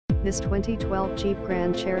This 2012 Jeep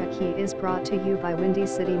Grand Cherokee is brought to you by Windy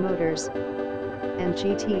City Motors.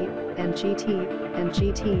 NGT,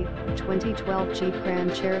 2012 Jeep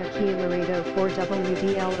Grand Cherokee Laredo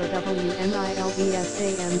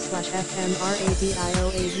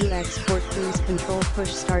 4WDLOWNILESAM/FMRADIOAUX Sport Cruise Control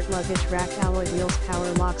Push Start Luggage Rack Alloy Wheels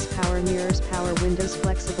Power Locks Power Mirrors Power Windows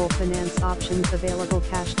Flexible Finance Options Available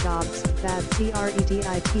Cash Jobs VAD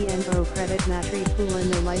CREDITNO Credit Matri Pula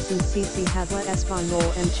No License CC Habla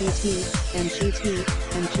Espanol NGT.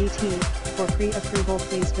 For pre-approval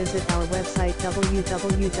please visit our website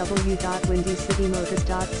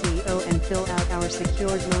www.windycitymotors.co and fill out our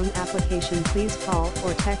secured loan application. Please call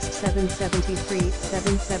or text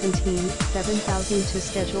 773-717-7000 to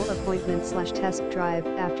schedule appointment/test drive.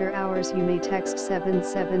 After hours you may text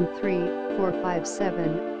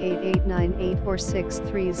 773-457-8898 or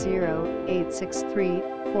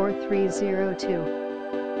 630-863-4302.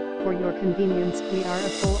 For your convenience, we are a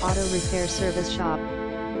full auto repair service shop.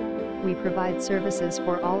 We provide services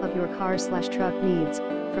for all of your car/truck needs,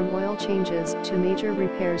 from oil changes to major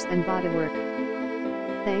repairs and bodywork.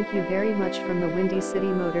 Thank you very much from the Windy City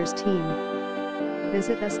Motors team.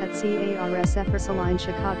 Visit us at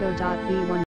CARSFRSalineChicago.B1.